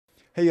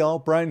Hey y'all,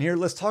 Brian here.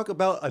 Let's talk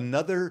about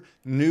another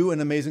new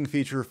and amazing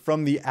feature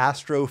from the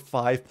Astro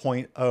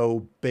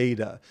 5.0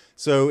 beta.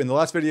 So in the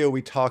last video,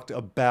 we talked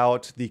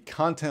about the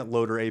content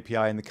loader API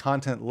and the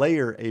content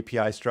layer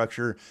API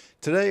structure.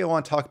 Today, I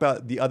want to talk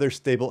about the other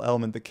stable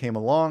element that came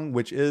along,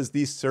 which is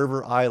the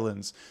server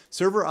islands.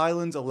 Server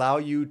islands allow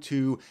you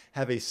to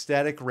have a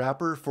static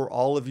wrapper for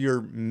all of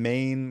your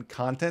main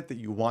content that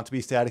you want to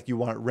be static. You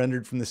want it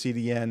rendered from the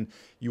CDN,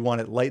 you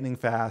want it lightning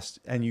fast,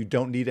 and you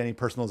don't need any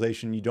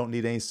personalization. You don't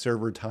need any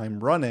server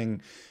time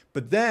running,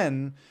 but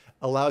then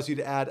allows you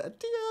to add a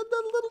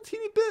little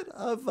teeny bit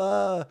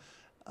of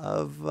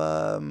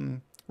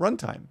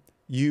runtime.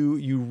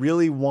 You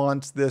really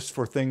want this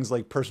for things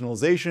like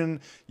personalization.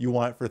 You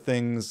want it for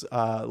things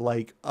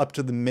like up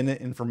to the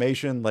minute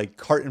information, like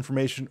cart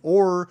information,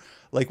 or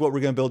like what we're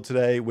going to build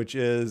today, which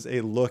is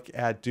a look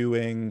at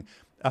doing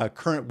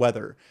current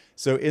weather.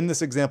 So in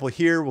this example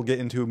here, we'll get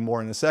into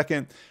more in a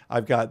second.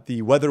 I've got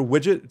the weather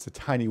widget. It's a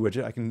tiny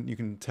widget. You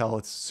can tell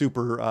it's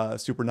super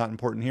not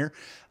important here.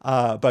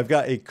 But I've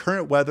got a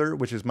current weather,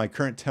 which is my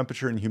current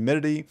temperature and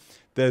humidity,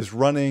 that is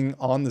running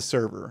on the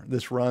server.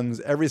 This runs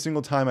every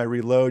single time I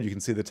reload. You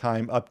can see the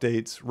time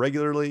updates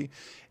regularly.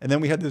 And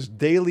then we have this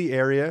daily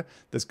area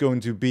that's going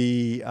to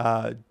be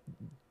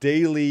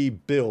daily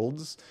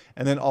builds,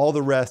 and then all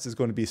the rest is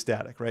going to be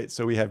static, right?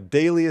 So we have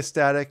daily is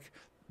static,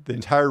 the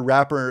entire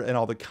wrapper and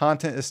all the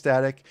content is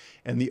static,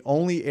 and the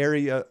only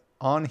area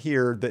on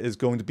here that is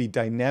going to be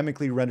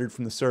dynamically rendered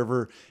from the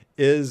server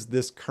is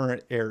this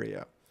current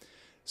area.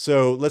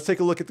 So let's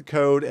take a look at the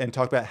code and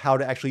talk about how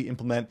to actually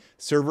implement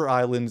server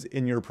islands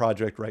in your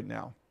project right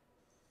now.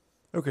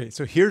 Okay,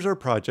 so here's our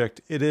project.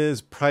 It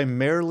is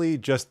primarily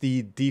just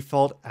the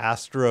default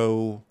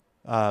Astro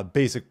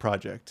basic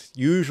project.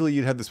 Usually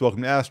you'd have this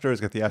welcome to Astro.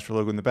 It's got the Astro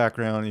logo in the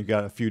background. You've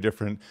got a few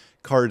different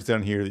cards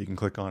down here that you can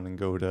click on and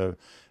go to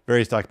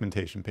various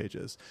documentation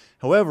pages.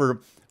 However,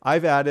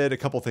 I've added a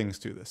couple things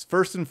to this.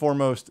 First and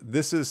foremost,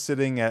 this is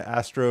sitting at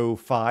Astro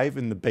 5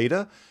 in the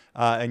beta,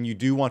 and you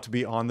do want to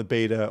be on the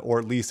beta or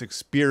at least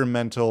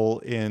experimental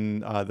in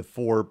the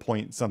 4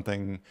 point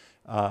something,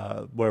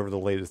 whatever the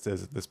latest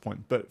is at this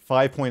point. But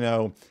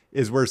 5.0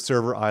 is where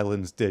server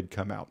islands did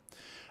come out.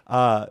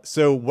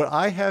 So what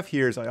I have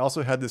here is I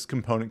also had this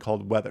component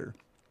called weather.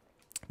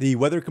 The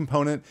weather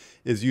component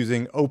is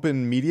using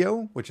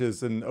OpenMeteo, which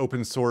is an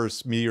open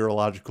source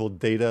meteorological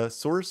data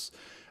source,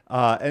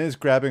 and is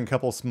grabbing a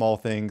couple small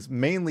things.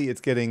 Mainly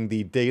it's getting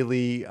the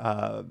daily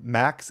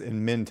max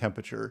and min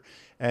temperature,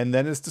 and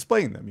then it's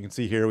displaying them. You can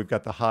see here we've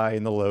got the high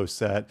and the low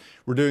set.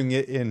 We're doing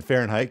it in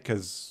Fahrenheit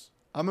because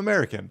I'm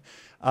American.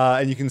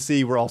 And you can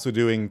see we're also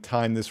doing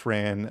time this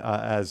ran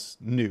as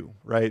new,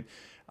 right?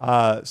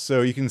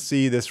 So you can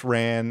see this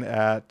ran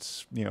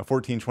at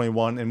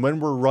 1421, and when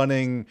we're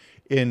running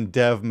in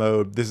dev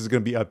mode, this is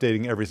going to be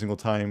updating every single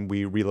time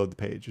we reload the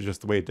page. It's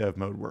just the way dev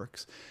mode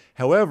works.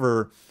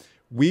 However,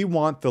 we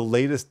want the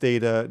latest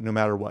data no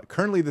matter what.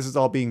 Currently, this is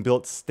all being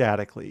built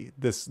statically.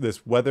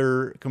 This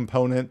weather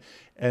component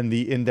and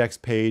the index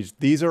page,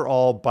 these are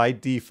all by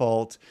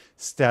default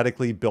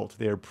statically built.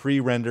 They are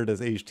pre-rendered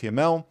as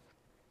HTML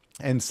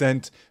and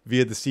sent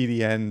via the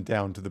CDN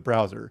down to the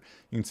browser.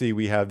 You can see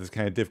we have this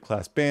kind of div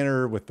class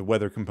banner with the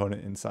weather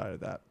component inside of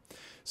that.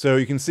 So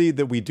you can see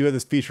that we do have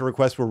this feature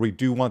request where we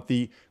do want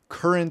the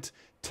current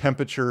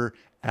temperature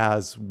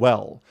as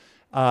well.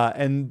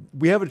 And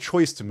we have a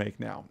choice to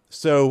make now.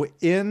 So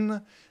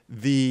in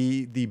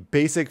the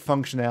basic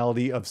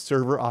functionality of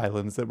server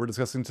islands that we're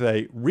discussing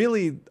today,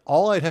 really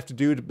all I'd have to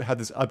do to have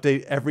this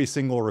update every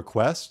single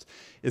request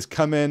is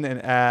come in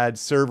and add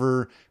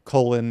server :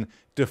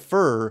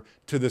 defer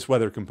to this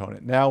weather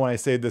component. Now, when I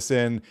save this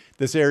in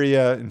this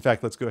area, in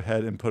fact, let's go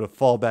ahead and put a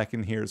fallback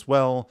in here as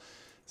well.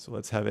 So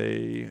let's have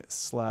a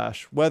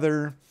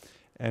 /weather,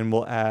 and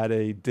we'll add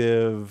a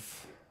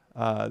div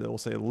that will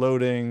say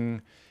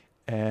loading,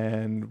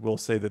 and we'll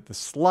say that the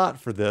slot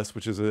for this,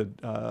 which is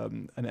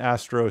an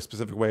Astro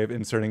specific way of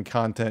inserting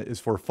content, is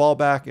for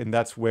fallback, and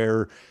that's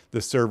where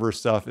the server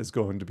stuff is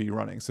going to be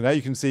running. So now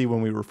you can see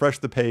when we refresh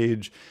the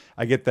page,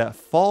 I get that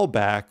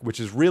fallback,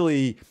 which is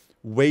really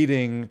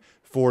waiting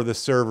for the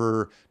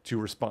server to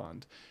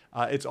respond.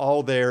 It's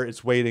all there,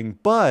 it's waiting.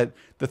 But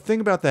the thing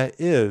about that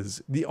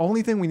is the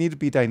only thing we need to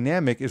be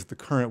dynamic is the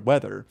current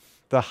weather.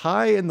 The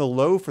high and the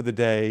low for the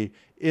day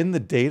in the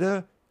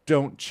data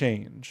don't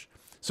change.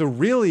 So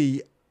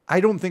really, I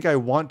don't think I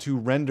want to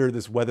render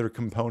this weather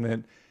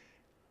component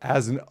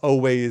as an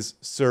always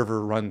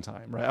server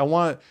runtime, right? I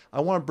want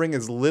to bring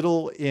as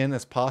little in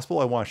as possible.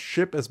 I want to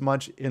ship as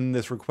much in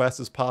this request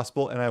as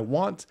possible, and I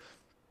want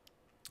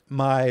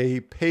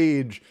my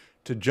page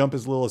to jump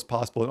as little as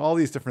possible and all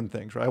these different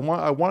things, right?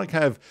 I want to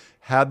kind of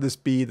have this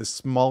be the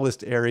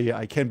smallest area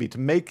I can be to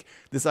make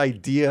this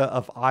idea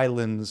of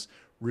islands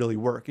really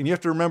work. And you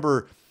have to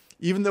remember,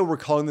 even though we're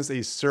calling this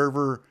a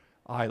server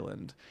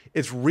island,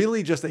 it's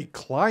really just a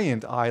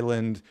client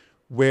island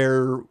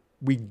where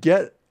we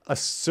get a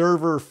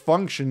server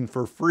function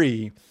for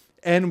free,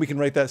 and we can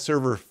write that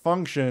server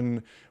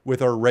function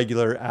with our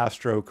regular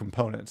Astro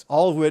components,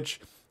 all of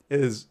which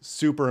is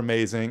super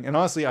amazing. And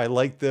honestly, I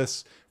like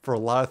this for a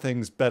lot of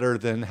things better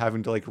than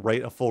having to like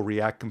write a full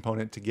React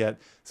component to get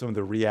some of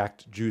the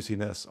React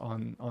juiciness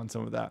on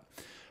some of that.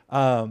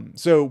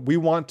 So we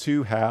want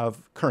to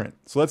have current.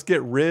 So let's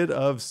get rid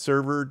of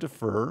server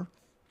defer.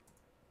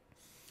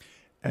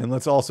 And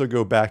let's also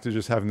go back to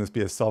just having this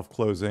be a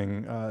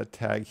self-closing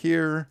tag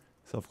here,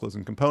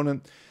 self-closing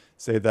component,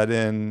 save that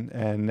in,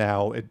 and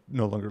now it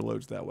no longer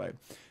loads that way.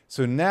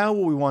 So now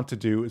what we want to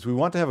do is we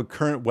want to have a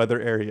current weather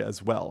area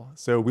as well.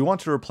 So we want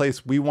to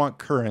replace we want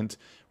current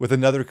with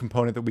another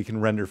component that we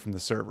can render from the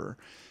server.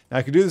 Now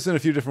I can do this in a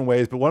few different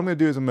ways, but what I'm going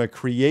to do is I'm going to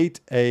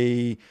create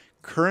a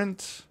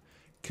current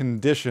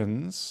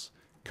conditions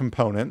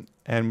component,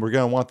 and we're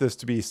going to want this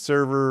to be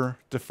server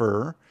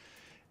defer.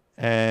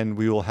 And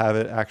we will have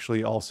it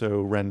actually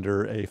also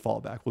render a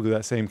fallback. We'll do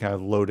that same kind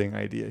of loading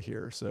idea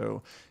here.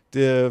 So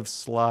div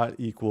slot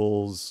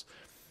equals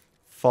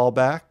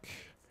fallback.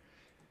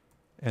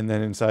 And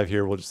then inside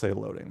here, we'll just say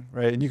loading,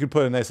 right? And you can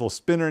put a nice little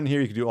spinner in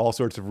here. You can do all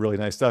sorts of really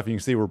nice stuff. You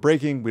can see we're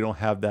breaking. We don't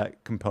have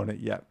that component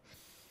yet.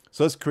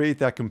 So let's create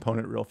that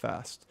component real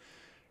fast.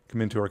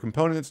 Come into our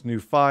components, new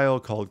file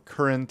called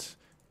current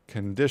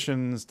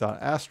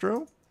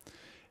conditions.astro.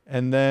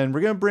 And then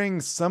we're going to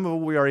bring some of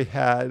what we already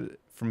had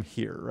from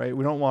here, right?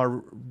 We don't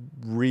want to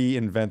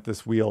reinvent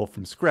this wheel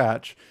from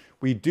scratch.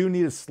 We do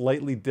need a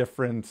slightly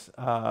different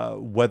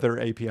weather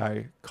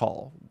API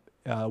call.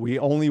 We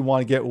only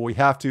want to get what we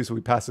have to, so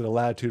we pass it a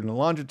latitude and a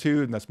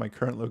longitude, and that's my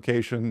current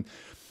location.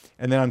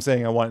 And then I'm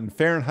saying I want it in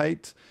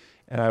Fahrenheit,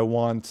 and I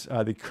want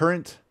the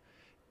current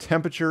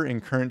temperature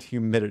and current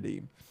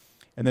humidity.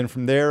 And then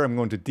from there, I'm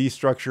going to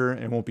destructure,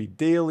 and it won't be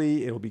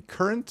daily, it'll be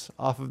current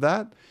off of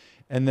that.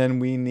 And then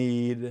we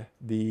need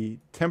the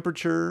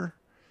temperature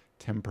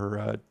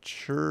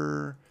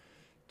 2M,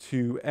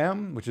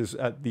 which is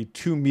at the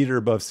 2 meter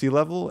above sea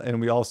level.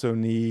 And we also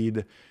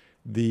need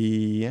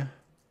the,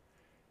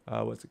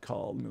 what's it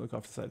called? Let me look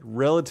off the side.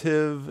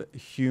 Relative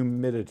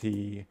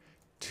humidity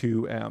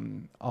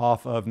 2M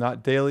off of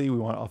not daily, we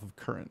want off of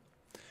current.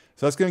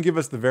 So that's going to give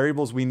us the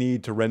variables we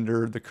need to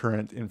render the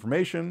current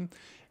information.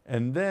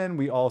 And then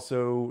we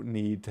also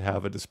need to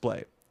have a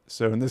display.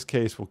 So in this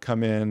case, we'll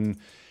come in,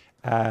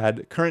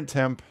 add current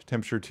temp,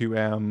 temperature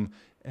 2M,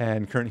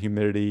 and current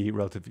humidity,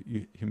 relative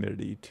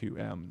humidity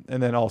 2M.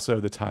 And then also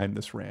the time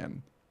this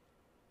ran.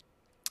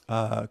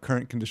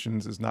 Current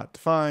conditions is not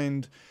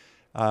defined,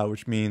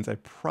 which means I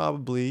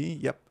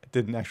probably, I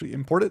didn't actually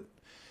import it.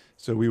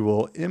 So we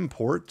will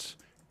import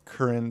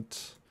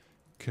current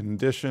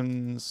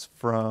conditions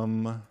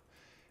from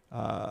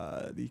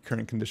the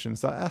current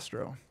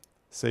conditions.astro.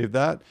 Save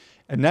that.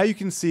 And now you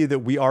can see that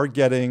we are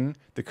getting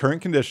the current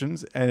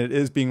conditions and it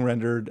is being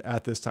rendered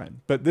at this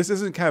time. But this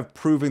isn't kind of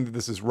proving that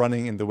this is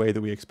running in the way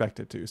that we expect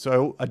it to.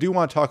 So I do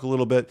want to talk a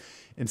little bit,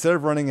 instead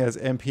of running as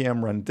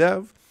npm run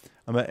dev,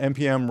 I'm going to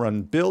npm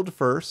run build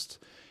first,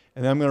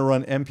 and then I'm going to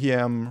run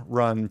npm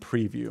run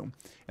preview.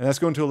 And that's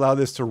going to allow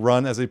this to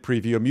run as a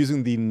preview. I'm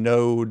using the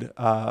node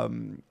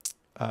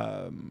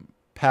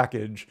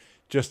package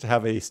just to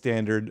have a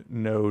standard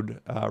node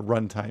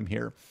runtime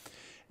here.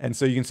 And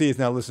so you can see it's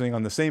now listening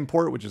on the same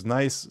port, which is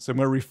nice. So I'm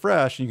going to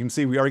refresh, and you can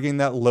see we are getting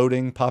that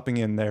loading popping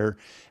in there.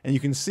 And you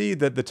can see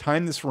that the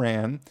time this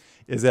ran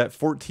is at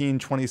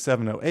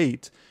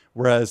 14:27:08,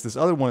 whereas this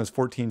other one is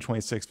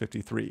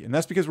 14:26:53. And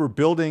that's because we're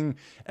building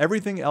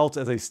everything else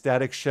as a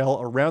static shell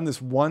around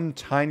this one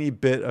tiny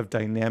bit of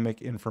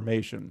dynamic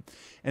information.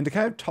 And to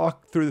kind of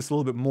talk through this a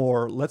little bit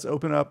more, let's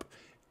open up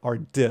our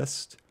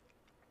dist.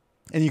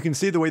 And you can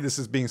see the way this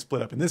is being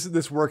split up. And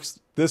this works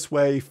this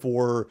way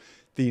for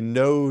the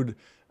node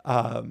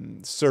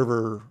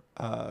server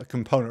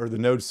component, or the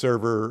node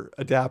server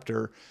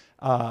adapter.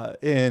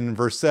 In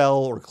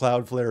Vercel or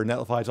Cloudflare or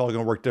Netlify, it's all going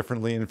to work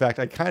differently. In fact,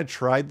 I kind of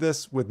tried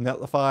this with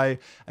Netlify.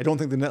 I don't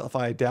think the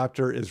Netlify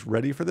adapter is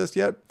ready for this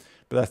yet,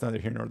 but that's neither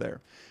here nor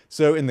there.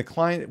 So in the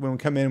client, when we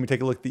come in and we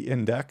take a look at the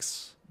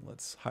index,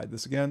 let's hide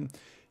this again.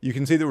 You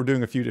can see that we're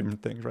doing a few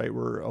different things, right?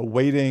 We're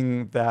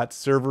awaiting that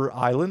server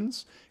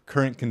islands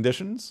current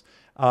conditions.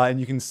 And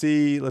you can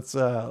see, let's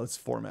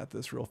format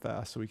this real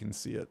fast so we can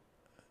see it.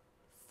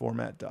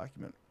 Format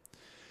document.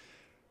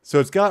 So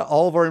it's got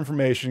all of our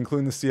information,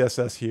 including the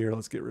CSS here.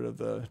 Let's get rid of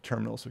the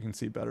terminal so we can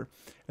see better.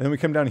 And then we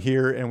come down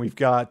here and we've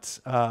got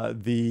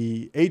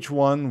the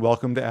H1,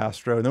 welcome to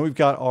Astro. And then we've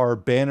got our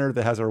banner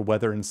that has our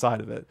weather inside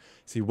of it.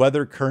 See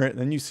weather current, and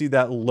then you see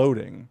that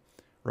loading,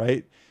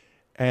 right?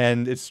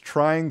 And it's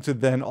trying to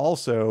then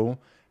also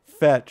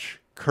fetch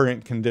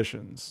current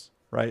conditions,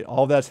 right?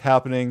 All that's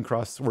happening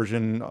cross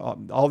version,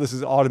 all this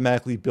is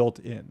automatically built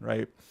in,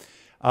 right?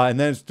 And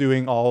then it's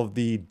doing all of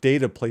the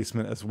data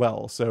placement as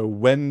well. So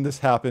when this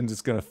happens,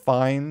 it's going to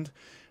find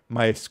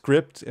my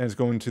script and it's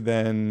going to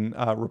then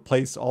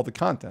replace all the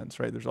contents,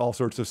 right? There's all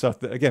sorts of stuff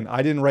that, again,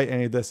 I didn't write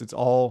any of this. It's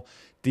all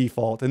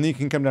default. And then you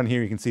can come down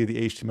here, you can see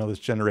the HTML that's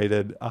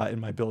generated in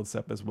my build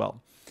step as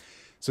well.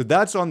 So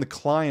that's on the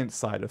client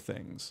side of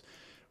things.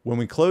 When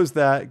we close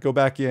that, go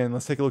back in,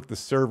 let's take a look at the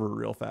server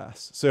real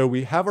fast. So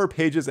we have our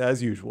pages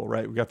as usual,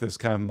 right? We got this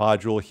kind of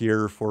module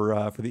here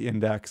for the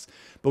index,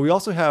 but we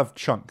also have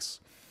chunks.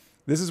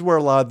 This is where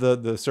a lot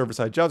of the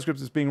server-side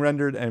JavaScript is being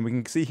rendered, and we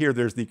can see here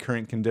there's the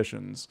current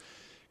conditions.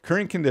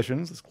 Current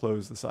conditions, let's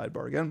close the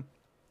sidebar again.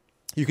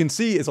 You can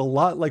see it's a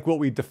lot like what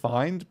we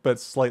defined, but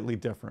slightly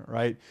different,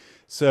 right?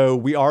 So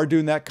we are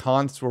doing that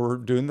const, where we're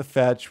doing the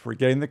fetch, we're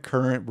getting the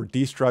current, we're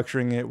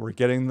destructuring it, we're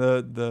getting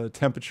the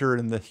temperature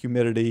and the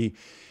humidity,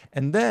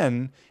 and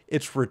then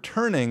it's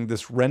returning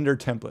this render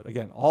template.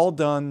 Again, all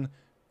done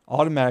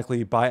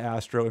automatically by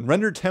Astro. And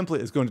render template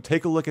is going to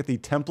take a look at the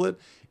template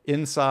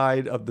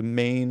inside of the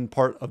main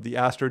part of the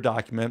Astro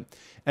document,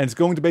 and it's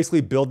going to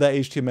basically build that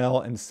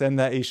HTML and send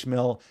that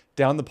HTML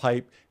down the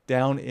pipe,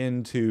 down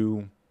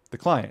into the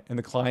client, and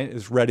the client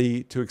is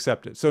ready to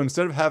accept it. So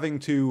instead of having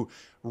to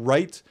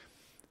write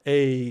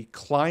a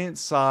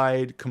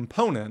client-side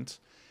component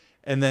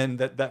and then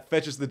that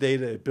fetches the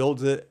data, it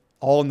builds it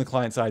all in the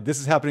client side, this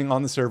is happening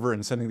on the server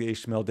and sending the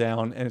HTML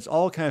down, and it's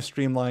all kind of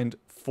streamlined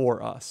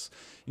for us.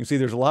 You can see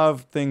there's a lot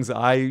of things that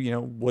I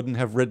wouldn't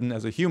have written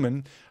as a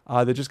human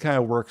that just kind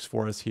of works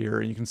for us here.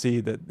 And you can see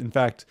that, in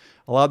fact,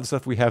 a lot of the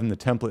stuff we have in the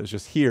template is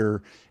just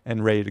here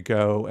and ready to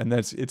go. And then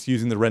it's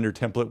using the render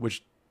template,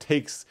 which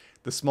takes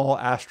the small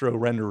Astro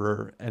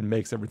renderer and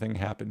makes everything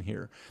happen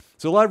here.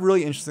 So a lot of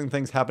really interesting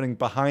things happening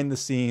behind the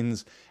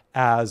scenes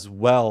as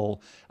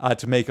well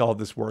to make all of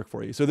this work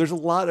for you. So there's a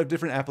lot of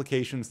different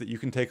applications that you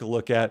can take a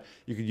look at.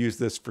 You could use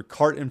this for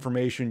cart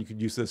information. You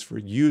could use this for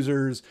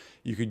users.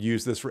 You could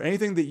use this for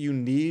anything that you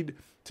need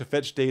to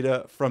fetch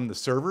data from the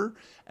server,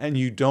 and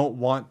you don't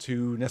want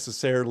to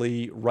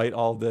necessarily write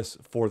all this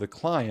for the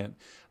client.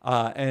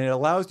 And it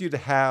allows you to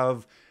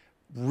have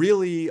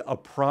really a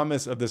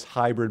promise of this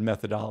hybrid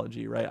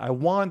methodology, right? I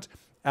want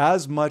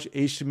as much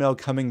HTML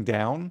coming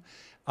down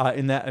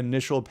in that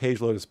initial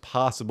page load as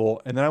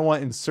possible. And then I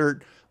want to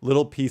insert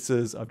little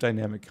pieces of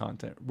dynamic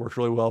content. Works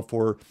really well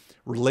for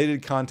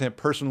related content,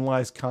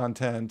 personalized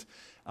content.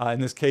 In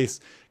this case,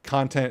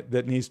 content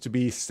that needs to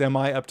be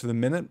semi up to the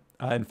minute.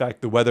 In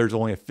fact, the weather is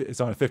only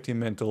it's on a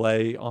 15-minute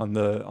delay on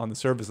the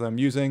service that I'm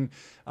using.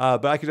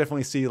 But I could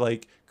definitely see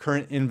like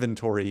current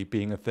inventory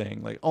being a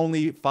thing, like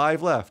only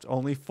 5 left,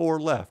 only 4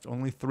 left,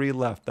 only 3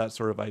 left, that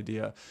sort of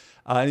idea.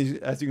 And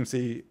as you can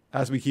see,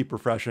 as we keep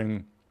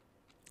refreshing,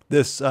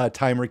 this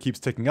timer keeps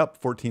ticking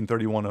up,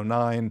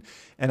 14:31:09,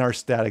 and our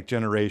static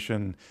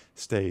generation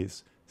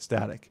stays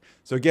static.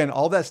 So again,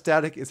 all that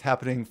static is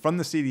happening from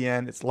the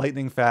CDN. It's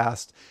lightning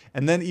fast.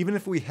 And then even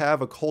if we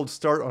have a cold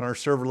start on our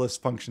serverless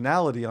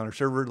functionality, on our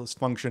serverless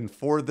function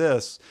for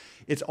this,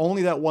 it's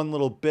only that one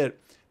little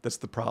bit that's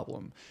the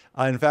problem.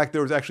 In fact,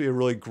 there was actually a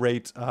really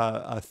great,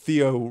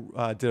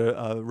 Theo did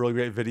a really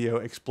great video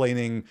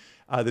explaining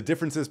the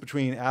differences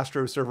between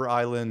Astro Server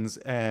Islands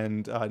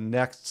and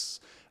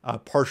Next's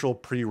partial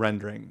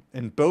pre-rendering,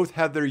 and both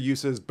have their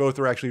uses. Both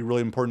are actually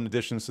really important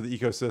additions to the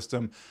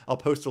ecosystem. I'll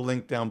post a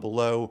link down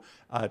below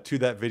to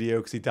that video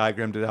because he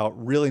diagrammed it out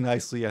really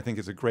nicely. I think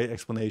it's a great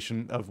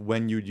explanation of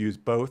when you'd use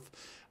both,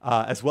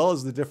 as well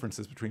as the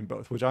differences between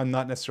both, which I'm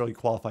not necessarily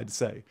qualified to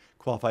say.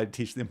 Qualified to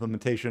teach the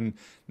implementation,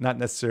 not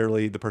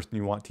necessarily the person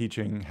you want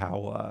teaching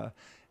how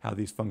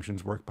these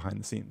functions work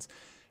behind the scenes.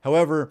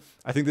 However,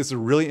 I think this is a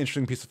really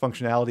interesting piece of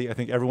functionality. I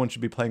think everyone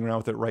should be playing around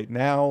with it right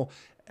now.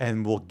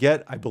 And we'll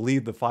get, I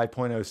believe, the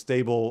 5.0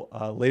 stable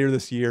later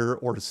this year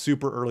or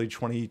super early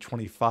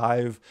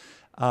 2025.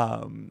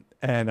 And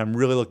I'm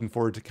really looking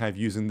forward to kind of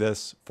using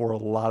this for a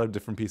lot of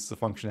different pieces of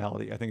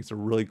functionality. I think it's a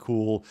really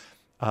cool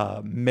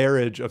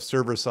marriage of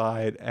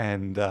server-side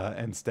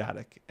and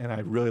static. And I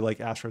really like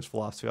Astro's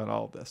philosophy on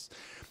all of this.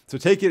 So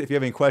take it. If you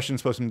have any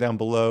questions, post them down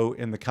below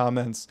in the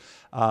comments.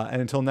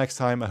 And until next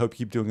time, I hope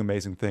you keep doing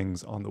amazing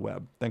things on the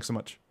web. Thanks so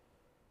much.